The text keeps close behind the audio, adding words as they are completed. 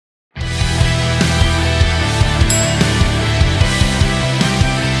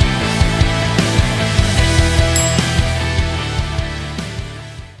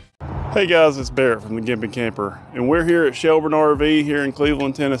Hey guys, it's Barrett from the Gimping Camper, and we're here at Shelburne RV here in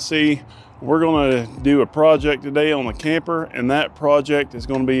Cleveland, Tennessee. We're gonna do a project today on the camper, and that project is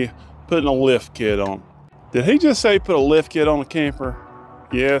gonna be putting a lift kit on. Did he just say put a lift kit on the camper?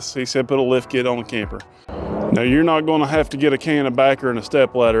 Yes, he said put a lift kit on the camper. Now you're not gonna have to get a can of backer and a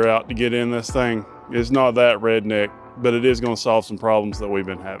step ladder out to get in this thing. It's not that redneck, but it is gonna solve some problems that we've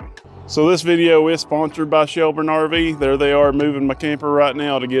been having. So this video is sponsored by Shelburne RV. There they are moving my camper right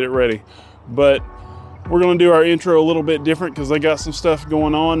now to get it ready. But we're gonna do our intro a little bit different because they got some stuff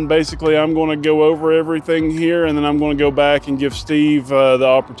going on. Basically, I'm gonna go over everything here, and then I'm gonna go back and give Steve the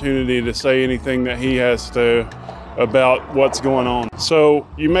opportunity to say anything that he has to about what's going on. So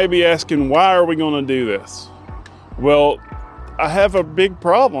you may be asking, why are we gonna do this? Well, I have a big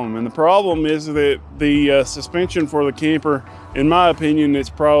problem, and the problem is that the suspension for the camper, in my opinion,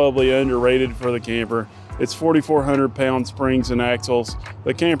 it's probably underrated for the camper. It's 4,400 pound springs and axles.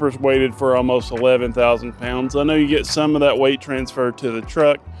 The camper's weighted for almost 11,000 pounds. I know you get some of that weight transferred to the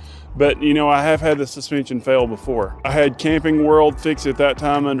truck, but you know, I have had the suspension fail before. I had Camping World fix it that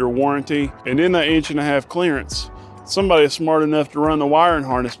time under warranty, and in that 1.5 inch clearance, somebody is smart enough to run the wiring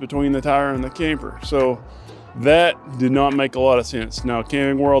harness between the tire and the camper. So that did not make a lot of sense. Now,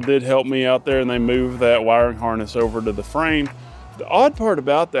 Camping World did help me out there, and they moved that wiring harness over to the frame. The odd part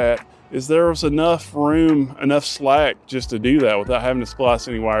about that is there was enough room, enough slack just to do that without having to splice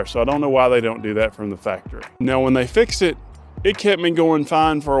any wire. So I don't know why they don't do that from the factory. Now, when they fixed it, it kept me going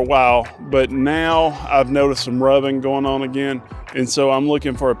fine for a while, but now I've noticed some rubbing going on again. And so I'm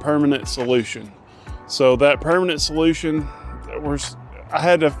looking for a permanent solution. So that permanent solution, I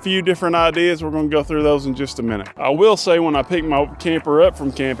had a few different ideas. We're gonna go through those in just a minute. I will say, when I picked my camper up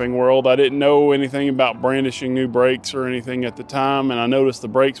from Camping World, I didn't know anything about brandishing new brakes or anything at the time, and I noticed the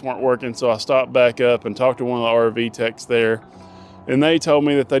brakes weren't working, so I stopped back up and talked to one of the RV techs there, and they told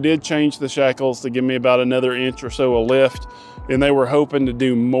me that they did change the shackles to give me about another inch or so of lift, and they were hoping to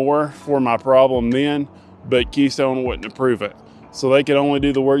do more for my problem then, but Keystone wouldn't approve it. So they could only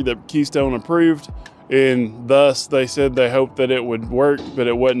do the work that Keystone approved, and thus they said they hoped that it would work, but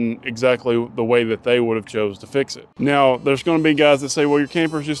it wasn't exactly the way that they would have chose to fix it. Now, there's gonna be guys that say, well, your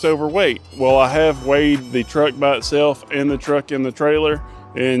camper's just overweight. Well, I have weighed the truck by itself and the truck and the trailer,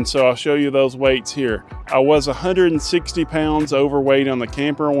 and so I'll show you those weights here. I was 160 pounds overweight on the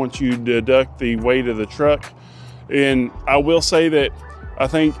camper once you deduct the weight of the truck. And I will say that I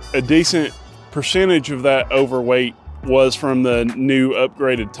think a decent percentage of that overweight was from the new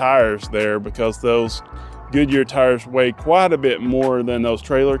upgraded tires there, because those Goodyear tires weigh quite a bit more than those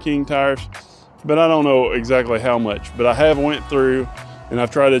Trailer King tires, but I don't know exactly how much. But I have went through and I've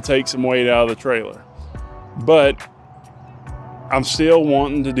tried to take some weight out of the trailer, but I'm still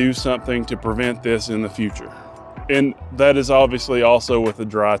wanting to do something to prevent this in the future. And that is obviously also with a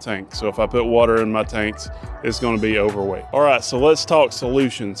dry tank. So if I put water in my tanks, it's going to be overweight. All right, so let's talk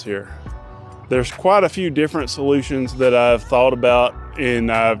solutions here. There's quite a few different solutions that I've thought about,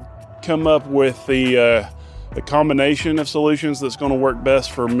 and I've come up with the combination of solutions that's going to work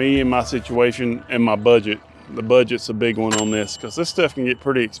best for me and my situation and my budget. The budget's a big one on this, because this stuff can get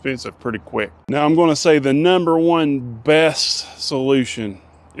pretty expensive pretty quick. Now, I'm going to say the #1 best solution,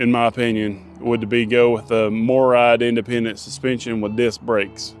 in my opinion, would be go with a Moride independent suspension with disc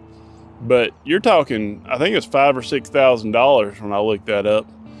brakes. But you're talking, I think it's $5,000 or $6,000 when I looked that up.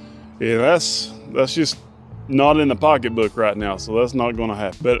 Yeah, that's just not in the pocketbook right now, so that's not going to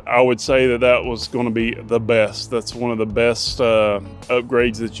happen. But I would say that that was going to be the best. That's one of the best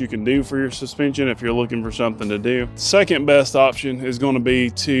upgrades that you can do for your suspension if you're looking for something to do. Second best option is going to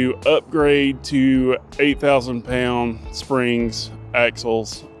be to upgrade to 8,000 pound springs,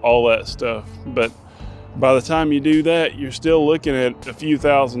 axles, all that stuff. But by the time you do that, you're still looking at a few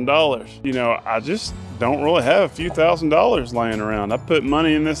 $1,000s. You know, I just don't really have a few $1,000s laying around. I put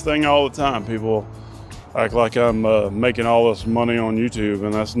money in this thing all the time. People act like I'm making all this money on YouTube,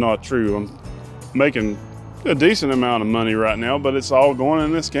 and that's not true. I'm making a decent amount of money right now, but it's all going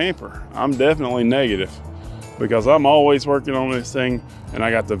in this camper. I'm definitely negative because I'm always working on this thing, and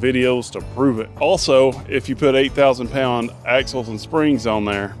I got the videos to prove it. Also, if you put 8,000 pound axles and springs on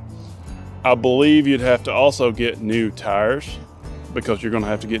there, I believe you'd have to also get new tires, because you're going to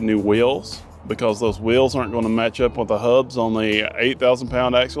have to get new wheels, because those wheels aren't going to match up with the hubs on the 8,000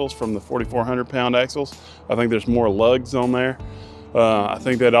 pound axles from the 4,400 pound axles. I think there's more lugs on there. I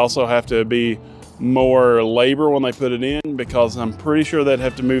think they'd also have to be more labor when they put it in, because I'm pretty sure they'd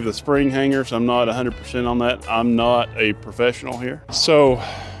have to move the spring hangers. I'm not 100% on that. I'm not a professional here. So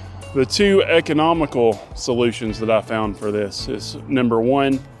the two economical solutions that I found for this is,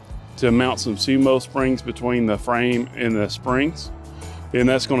 #1, to mount some sumo springs between the frame and the springs. and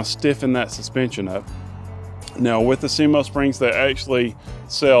that's going to stiffen that suspension up. Now with the Sumo springs, they actually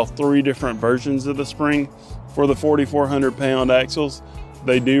sell 3 different versions of the spring for the 4,400 pound axles.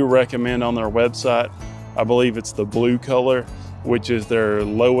 They do recommend on their website, I believe it's the blue color, which is their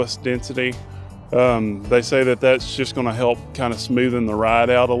lowest density. They say that that's just going to help kind of smoothen the ride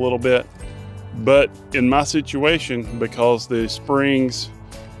out a little bit. But in my situation, because the springs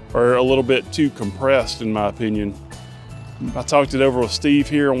are a little bit too compressed in my opinion, I talked it over with Steve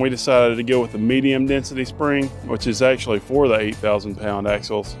here and we decided to go with the medium density spring, which is actually for the 8,000 pound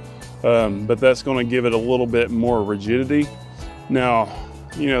axles. But that's going to give it a little bit more rigidity. Now,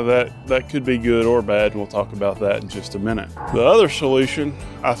 you know, that could be good or bad, and we'll talk about that in just a minute. The other solution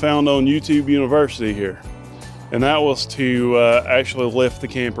I found on YouTube University here, and that was to actually lift the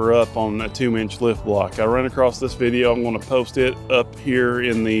camper up on a 2-inch lift block. I ran across this video. I'm going to post it up here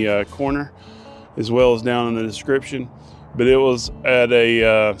in the corner as well as down in the description. But it was at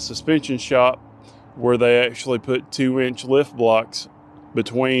a suspension shop where they actually put 2-inch lift blocks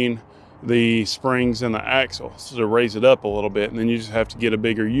between the springs and the axles to raise it up a little bit, and then you just have to get a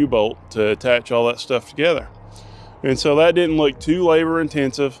bigger U-bolt to attach all that stuff together. And so that didn't look too labor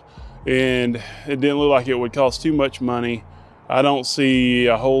intensive, and it didn't look like it would cost too much money. I don't see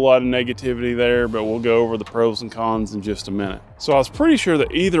a whole lot of negativity there, but we'll go over the pros and cons in just a minute. So I was pretty sure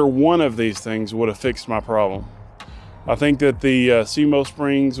that either one of these things would have fixed my problem. I think that the Sumo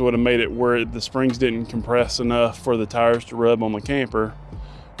springs would have made it where the springs didn't compress enough for the tires to rub on the camper.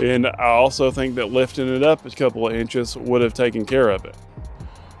 And I also think that lifting it up a couple of inches would have taken care of it.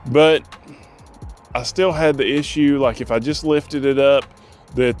 But I still had the issue, like if I just lifted it up,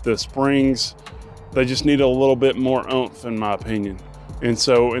 that the springs, they just need a little bit more oomph in my opinion. And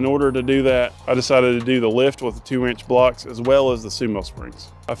so in order to do that, I decided to do the lift with the 2-inch blocks as well as the Sumo springs.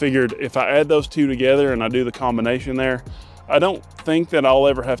 I figured if I add those two together and I do the combination there, I don't think that I'll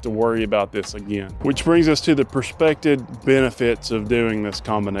ever have to worry about this again. Which brings us to the prospective benefits of doing this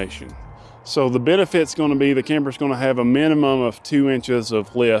combination. So the benefit's going to be the camper's going to have a minimum of 2 inches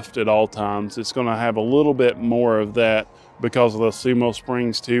of lift at all times. It's going to have a little bit more of that because of those Sumo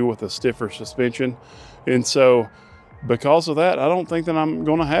springs too, with a stiffer suspension. And so because of that, I don't think that I'm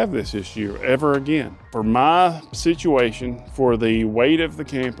going to have this issue ever again. For my situation, for the weight of the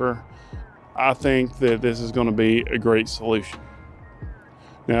camper, I think that this is going to be a great solution.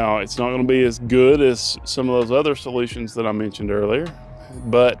 Now, it's not going to be as good as some of those other solutions that I mentioned earlier,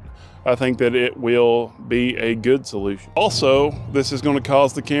 but I think that it will be a good solution. Also, this is going to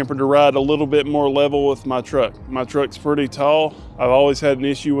cause the camper to ride a little bit more level with my truck. My truck's pretty tall. I've always had an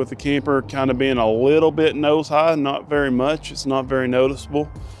issue with the camper kind of being a little bit nose high, not very much. It's not very noticeable,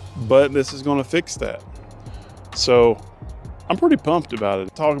 but this is going to fix that. So I'm pretty pumped about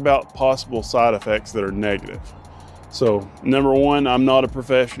it. Talk about possible side effects that are negative. So number one, I'm not a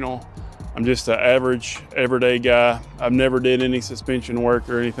professional. I'm just an average, everyday guy. I've never did any suspension work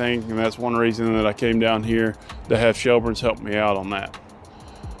or anything, and that's one reason that I came down here to have Shelburne's help me out on that.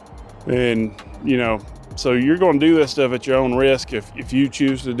 And, you know, so you're going to do this stuff at your own risk if you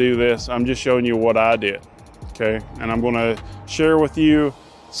choose to do this. I'm just showing you what I did, okay? And I'm going to share with you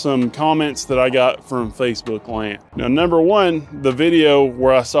some comments that I got from Facebook land. Now, number one, the video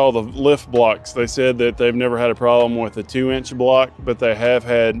where I saw the lift blocks, they said that they've never had a problem with a 2-inch block, but they have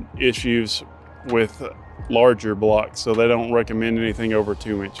had issues with larger blocks, so they don't recommend anything over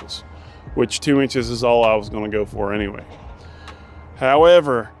 2 inches, which 2 inches is all I was going to go for anyway.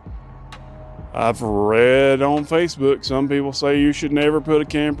 However, I've read on Facebook, some people say you should never put a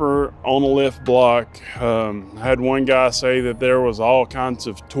camper on a lift block. I had one guy say that there was all kinds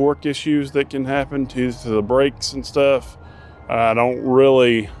of torque issues that can happen to the brakes and stuff. I don't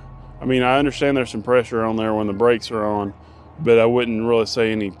really, I mean, I understand there's some pressure on there when the brakes are on, but I wouldn't really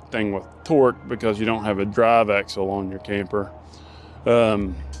say anything with torque because you don't have a drive axle on your camper.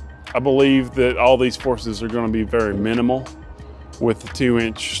 I believe that all these forces are going to be very minimal. With the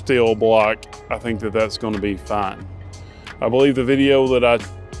 2-inch steel block, I think that that's going to be fine. I believe the video that I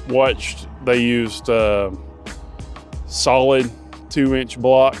watched, they used solid 2-inch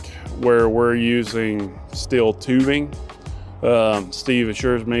block where we're using steel tubing. Steve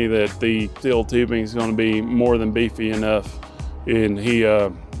assures me that the steel tubing is going to be more than beefy enough, and he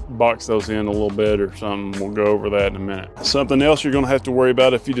boxed those in a little bit or something. We'll go over that in a minute. Something else you're going to have to worry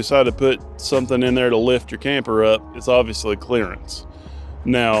about if you decide to put something in there to lift your camper up is obviously clearance.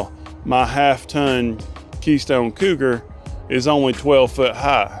 Now, my 1/2-ton Keystone Cougar is only 12 foot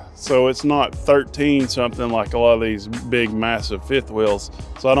high, so it's not 13 something like a lot of these big massive fifth wheels.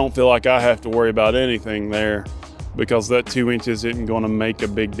 So I don't feel like I have to worry about anything there because that 2 inches isn't going to make a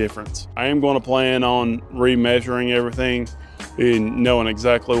big difference. I am going to plan on remeasuring everything in knowing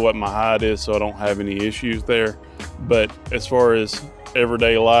exactly what my height is so I don't have any issues there. But as far as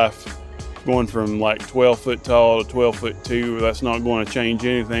everyday life, going from like 12 foot tall to 12 foot 2, that's not going to change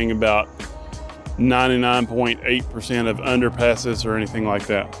anything about 99.8% of underpasses or anything like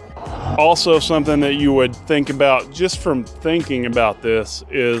that. Also, something that you would think about just from thinking about this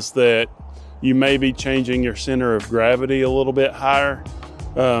is that you may be changing your center of gravity a little bit higher.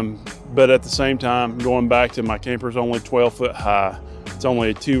 But at the same time, going back to my camper's only 12 foot high, it's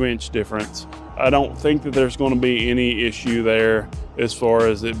only a 2-inch difference. I don't think that there's going to be any issue there as far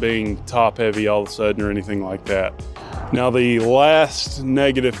as it being top heavy all of a sudden or anything like that. Now, the last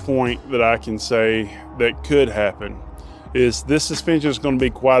negative point that I can say that could happen is this suspension is going to be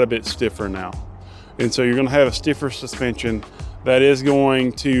quite a bit stiffer now. And so you're going to have a stiffer suspension that is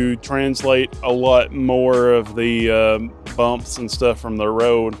going to translate a lot more of the bumps and stuff from the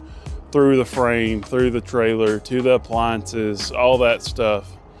road through the frame, through the trailer, to the appliances, all that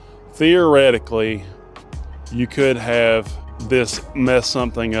stuff. Theoretically, you could have this mess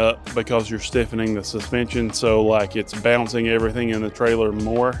something up because you're stiffening the suspension, so like it's bouncing everything in the trailer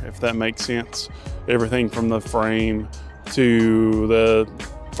more, if that makes sense. Everything from the frame to the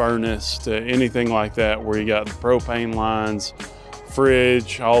furnace to anything like that, where you got the propane lines,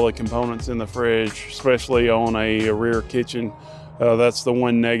 fridge, all the components in the fridge, especially on a rear kitchen. That's the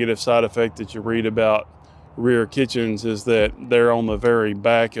one negative side effect that you read about rear kitchens, is that they're on the very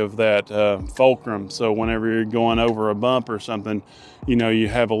back of that fulcrum. So whenever you're going over a bump or something, you know, you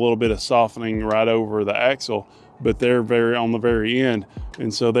have a little bit of softening right over the axle, but they're on the very end.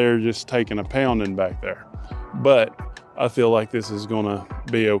 And so they're just taking a pounding back there. But I feel like this is gonna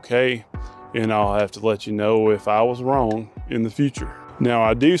be okay, and I'll have to let you know if I was wrong in the future. Now,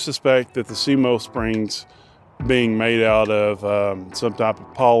 I do suspect that the sumo springs being made out of some type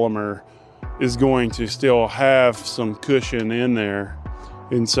of polymer is going to still have some cushion in there.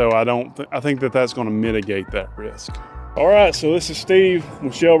 And so I think that that's going to mitigate that risk. All right, so this is Steve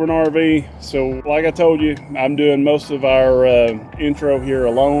with Shelburne RV. So like I told you, I'm doing most of our intro here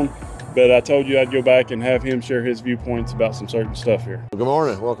alone, but I told you I'd go back and have him share his viewpoints about some certain stuff here. Good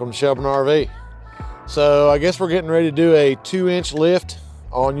morning, welcome to Shelburne RV. So I guess we're getting ready to do a 2-inch lift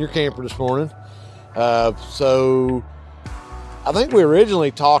on your camper this morning. So I think we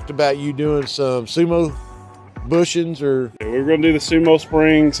originally talked about you doing some sumo bushings, or... Yeah, we were gonna do the sumo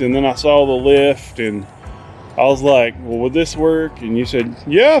springs, and then I saw the lift and I was like, well, would this work? And you said,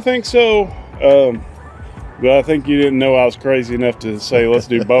 yeah, I think so. But I think you didn't know I was crazy enough to say, let's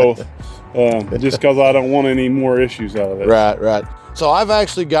do both, just because I don't want any more issues out of it. Right. So I've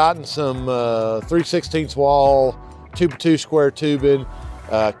actually gotten some 3/16 wall 2x2 square tubing,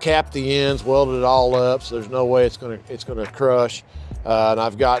 capped the ends, welded it all up, so there's no way it's gonna crush. And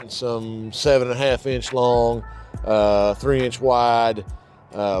I've gotten some 7.5-inch long, 3-inch wide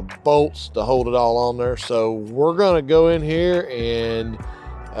bolts to hold it all on there. So we're gonna go in here, and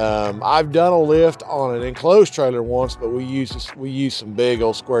I've done a lift on an enclosed trailer once, but we used some big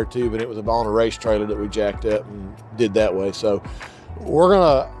old square tube, and it was on a race trailer that we jacked up and did that way. So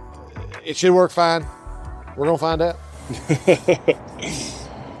it should work fine. We're gonna find out.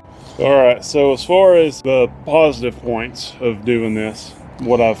 All right, so as far as the positive points of doing this,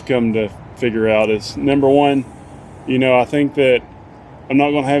 what I've come to figure out is, number one, you know, I think that I'm not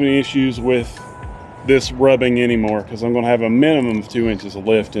going to have any issues with this rubbing anymore, because I'm going to have a minimum of 2 inches of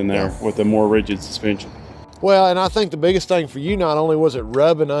lift in there with a more rigid suspension. Well, and I think the biggest thing for you, not only was it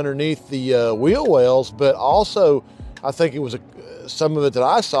rubbing underneath the wheel wells, but also I think it was some of it that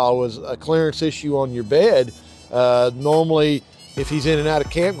I saw was a clearance issue on your bed. Normally, if he's in and out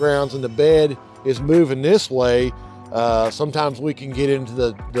of campgrounds and the bed is moving this way, sometimes we can get into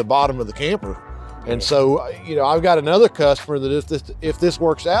the bottom of the camper. And so, you know, I've got another customer that if this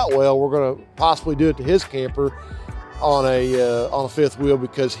works out well, we're going to possibly do it to his camper on a fifth wheel,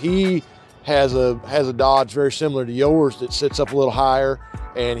 because he has a Dodge very similar to yours that sits up a little higher,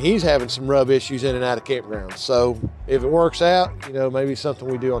 and he's having some rub issues in and out of campgrounds. So if it works out, you know, maybe something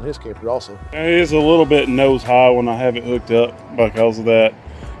we do on his camper also. It is a little bit nose high when I have it hooked up because of that.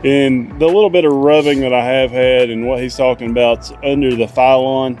 And the little bit of rubbing that I have had, and what he's talking about, under the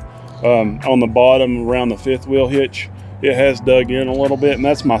phylon on the bottom around the fifth wheel hitch, it has dug in a little bit, and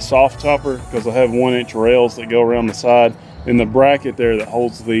that's my soft topper, because I have 1-inch rails that go around the side, and the bracket there that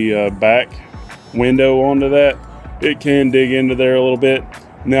holds the back window onto that, it can dig into there a little bit.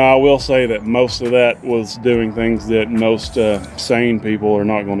 Now, I will say that most of that was doing things that most sane people are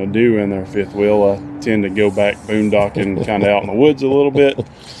not going to do in their fifth wheel. I tend to go back boondocking kind of out in the woods a little bit.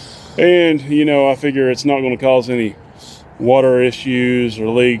 And, you know, I figure it's not going to cause any water issues or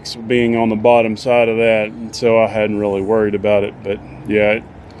leaks being on the bottom side of that, and so I hadn't really worried about it. But yeah, it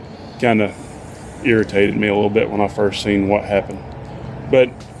kind of irritated me a little bit when I first seen what happened. But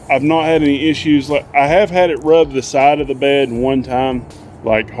I've not had any issues. Like, I have had it rub the side of the bed one time,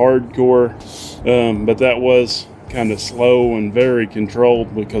 like hardcore, but that was kind of slow and very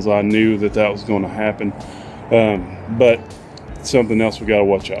controlled because I knew that that was going to happen. But something else we got to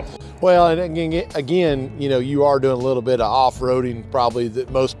watch out for. Well, and again, you know, you are doing a little bit of off-roading probably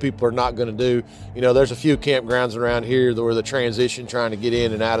that most people are not going to do. You know, there's a few campgrounds around here where the transition trying to get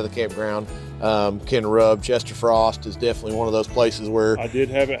in and out of the campground can rub. Chester Frost is definitely one of those places where I did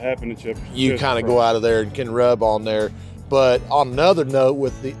have it happen at Chester. You kind of go out of there and can rub on there. But on another note,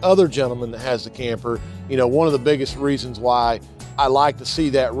 with the other gentleman that has the camper, you know, one of the biggest reasons why I like to see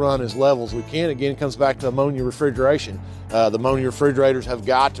that run as level as we can, again, comes back to ammonia refrigeration. The ammonia refrigerators have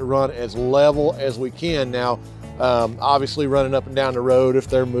got to run as level as we can. Now, obviously running up and down the road, if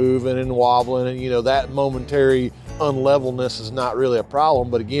they're moving and wobbling, and you know, that momentary unlevelness is not really a problem.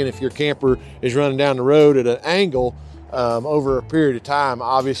 But again, if your camper is running down the road at an angle over a period of time,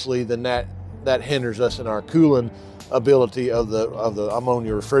 obviously then that hinders us in our cooling ability of the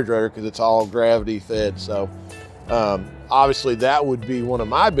ammonia refrigerator, because it's all gravity fed. So obviously that would be one of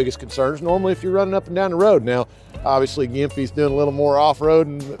my biggest concerns normally if you're running up and down the road. Now obviously Gimpy's doing a little more off-road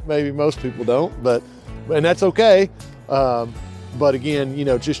and maybe most people don't, and that's okay. But again, you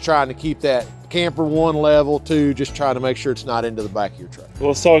know, just trying to keep that camper one level, two, just trying to make sure it's not into the back of your truck. Well,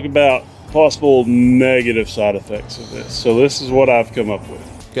 let's talk about possible negative side effects of this. So this is what I've come up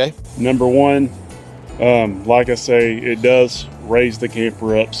with. Okay. Number one, like I say, it does raise the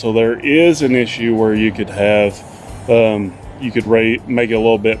camper up. So there is an issue where you could have, make it a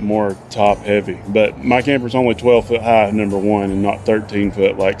little bit more top heavy. But my camper's only 12 foot high, number one, and not 13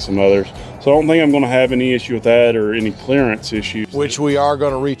 foot like some others. So I don't think I'm going to have any issue with that or any clearance issues. Which we are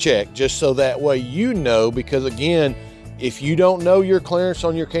going to recheck, just so that way you know, because again, if you don't know your clearance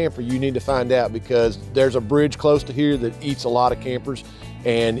on your camper, you need to find out, because there's a bridge close to here that eats a lot of campers.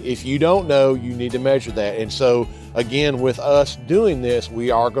 And if you don't know, you need to measure that. And so again, with us doing this,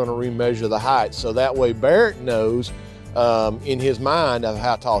 we are going to remeasure the height. So that way Barrett knows in his mind of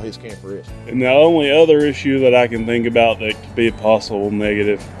how tall his camper is. And the only other issue that I can think about that could be a possible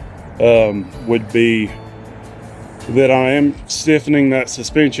negative would be that I am stiffening that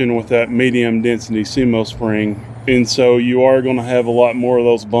suspension with that medium density sumo spring. And so you are going to have a lot more of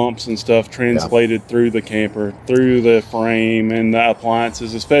those bumps and stuff translated through the camper, through the frame and the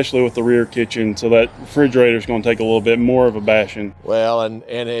appliances, especially with the rear kitchen. So that refrigerator is going to take a little bit more of a bashing. Well, and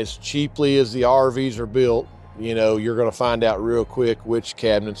as cheaply as the RVs are built, you know, you're going to find out real quick which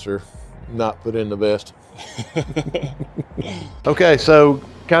cabinets are not put in the best. Okay, so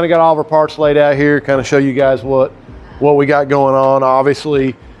kind of got all of our parts laid out here, kind of show you guys what we got going on.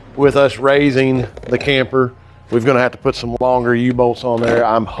 Obviously, with us raising the camper, we're going to have to put some longer U-bolts on there.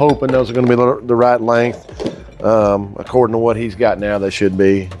 I'm hoping those are going to be the right length. According to what he's got now, they should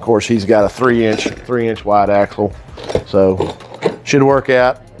be. Of course, he's got a 3-inch wide axle, so should work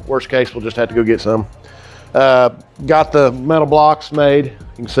out. Worst case, we'll just have to go get some. Got the metal blocks made. You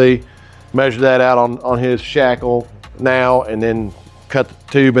can see, measure that out on his shackle now, and then cut the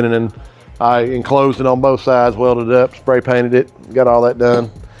tubing, and then I enclosed it on both sides, welded it up, spray painted it, got all that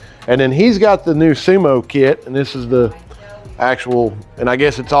done. And then he's got the new Sumo kit, and this is the actual, and I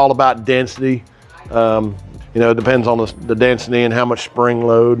guess it's all about density. You know, it depends on the density and how much spring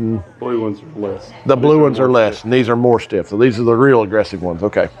load. And Blue ones are less. The blue ones are less, and these are more stiff. So these are the real aggressive ones.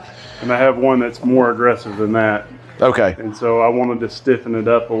 Okay. And I have one that's more aggressive than that. Okay. And so I wanted to stiffen it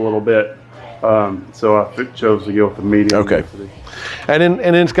up a little bit. So I chose to go with the medium density. And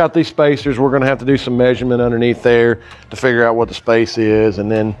then it's got these spacers. We're going to have to do some measurement underneath there to figure out what the space is.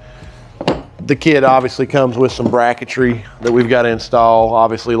 And then the kit obviously comes with some bracketry that we've got to install,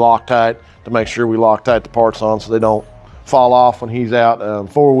 obviously Loctite, to make sure we Loctite the parts on so they don't fall off when he's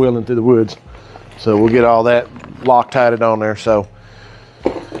out four-wheeling through the woods. So we'll get all that Loctited on there. So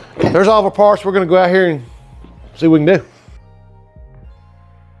there's all of our parts. We're going to go out here and see what we can do.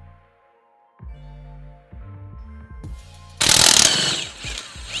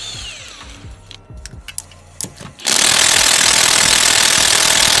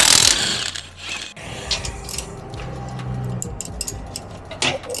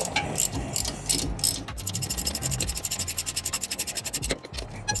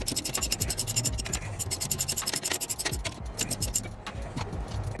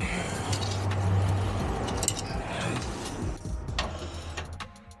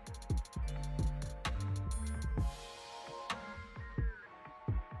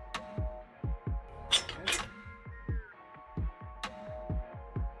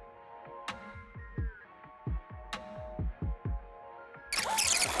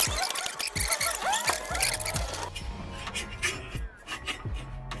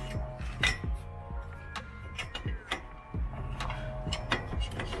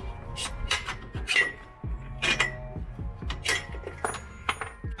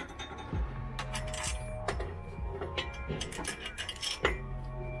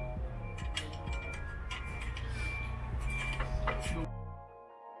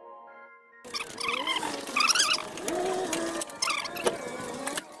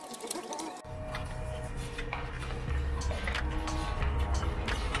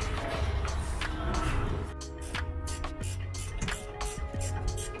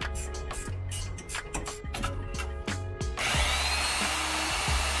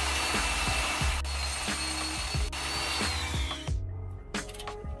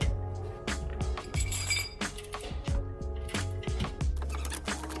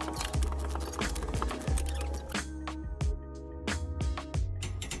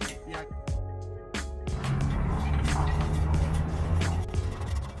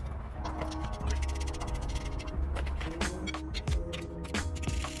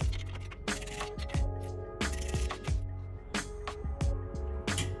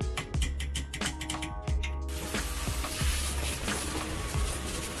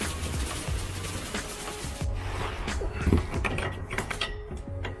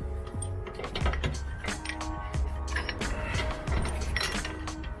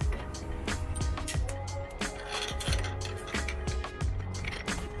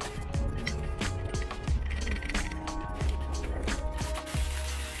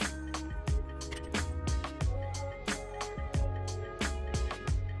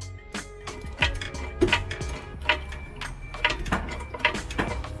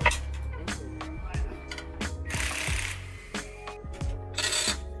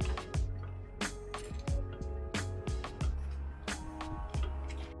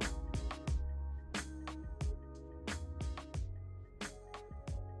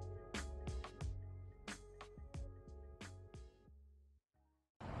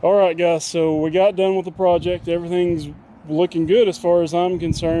 All right, guys, so we got done with the project. Everything's looking good as far as I'm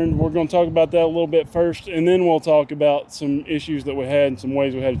concerned. We're going to talk about that a little bit first, and then we'll talk about some issues that we had and some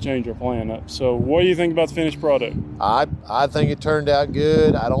ways we had to change our plan up. So what do you think about the finished product? I think it turned out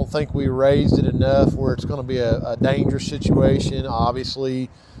good. I don't think we raised it enough where it's going to be a dangerous situation. Obviously,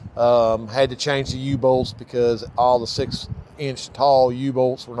 had to change the U-bolts because all the 6-inch tall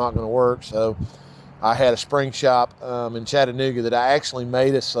U-bolts were not going to work. So I had a spring shop in Chattanooga that I actually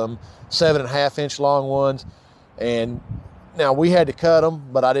made us some 7.5-inch long ones. And now we had to cut them,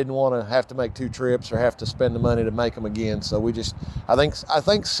 but I didn't want to have to make 2 trips or have to spend the money to make them again. So we just, I think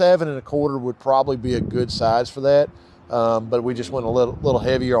 7.25 would probably be a good size for that. But we just went a little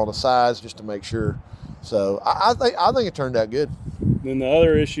heavier on the size just to make sure. So I think it turned out good. Then the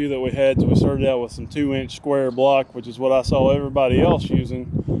other issue that we had, so we started out with some 2-inch square block, which is what I saw everybody else using.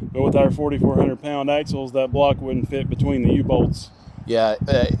 But with our 4,400-pound axles, that block wouldn't fit between the U-bolts. Yeah,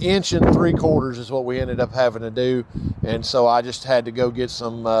 1 3/4 is what we ended up having to do, and so I just had to go get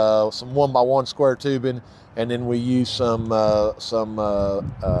some 1x1 square tubing, and then we used some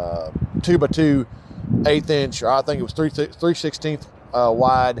 2x2 1/8-inch, or I think it was 3/16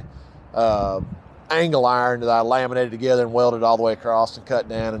 wide angle iron that I laminated together and welded all the way across and cut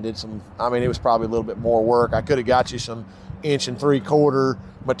down and did some. I mean, it was probably a little bit more work. I could have got you some 1 3/4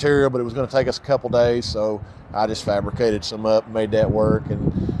 material, but it was going to take us a couple days, so I just fabricated some up, made that work.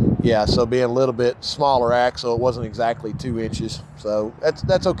 And yeah, so being a little bit smaller axle, it wasn't exactly 2 inches, so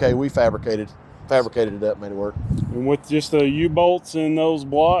that's okay. We fabricated it up, made it work. And with just the U-bolts and those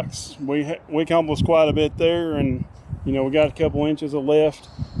blocks, we accomplished quite a bit there. And you know, we got a couple inches of lift.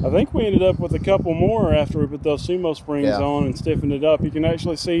 I think we ended up with a couple more after we put those sumo springs on and stiffened it up. You can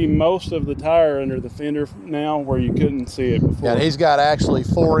actually see most of the tire under the fender now where you couldn't see it before. Yeah, and he's got actually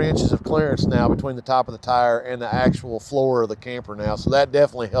 4 inches of clearance now between the top of the tire and the actual floor of the camper now. So that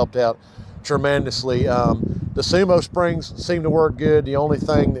definitely helped out tremendously. The sumo springs seem to work good. The only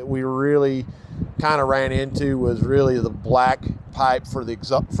thing that we really kind of ran into was really the black pipe for the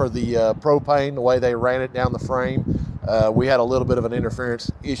propane, the way they ran it down the frame. We had a little bit of an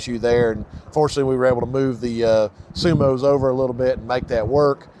interference issue there, and fortunately we were able to move the sumos over a little bit and make that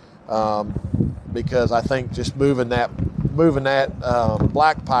work, because I think just moving that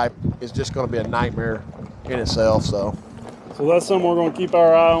black pipe is just going to be a nightmare in itself. So that's something we're going to keep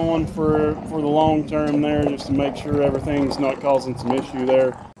our eye on for the long term there, just to make sure everything's not causing some issue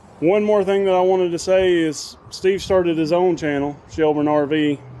there. One more thing that I wanted to say is Steve started his own channel, Shelburne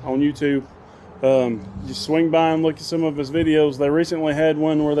RV, on YouTube. Just swing by and look at some of his videos. They recently had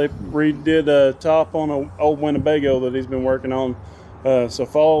one where they redid a top on an old Winnebago that he's been working on. So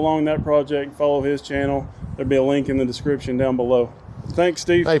follow along that project, follow his channel. There'll be a link in the description down below. Thanks,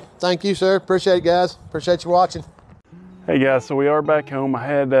 Steve. Hey, thank you, sir. Appreciate it, guys. Appreciate you watching. Hey guys, so we are back home. I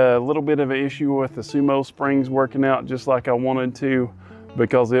had a little bit of an issue with the sumo springs working out just like I wanted to,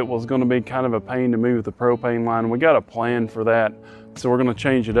 because it was going to be kind of a pain to move the propane line. We got a plan for that, so we're going to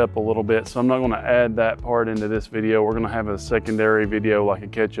change it up a little bit. So I'm not going to add that part into this video. We're going to have a secondary video, like a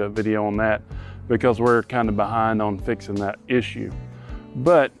catch-up video on that, because we're kind of behind on fixing that issue.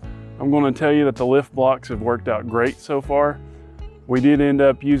 But I'm going to tell you that the lift blocks have worked out great so far. We did end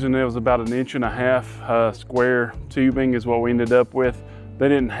up using, it was about 1.5 inch square tubing is what we ended up with. They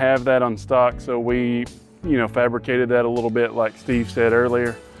didn't have that on stock, so we fabricated that a little bit like Steve said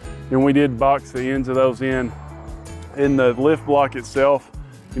earlier. And we did box the ends of those in. In the lift block itself,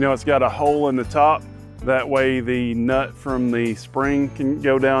 it's got a hole in the top. That way the nut from the spring can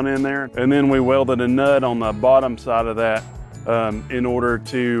go down in there. And then we welded a nut on the bottom side of that in order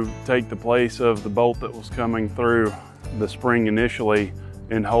to take the place of the bolt that was coming through the spring initially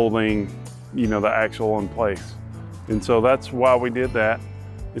and holding, the axle in place. And so that's why we did that.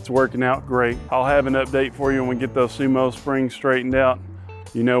 It's working out great. I'll have an update for you when we get those sumo springs straightened out.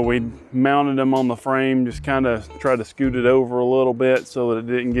 We mounted them on the frame, just kind of tried to scoot it over a little bit so that it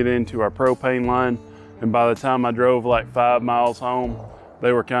didn't get into our propane line. And by the time I drove like 5 miles home,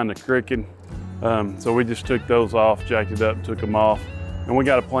 they were kind of crooked. So we just took those off, jacked it up, took them off. And we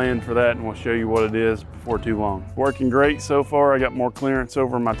got a plan for that, and we'll show you what it is before too long. Working great so far. I got more clearance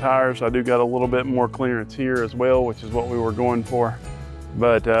over my tires. I do got a little bit more clearance here as well, which is what we were going for.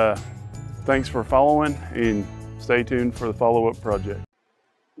 But thanks for following, and stay tuned for the follow-up project.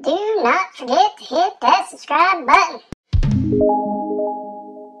 Do not forget to hit that subscribe button.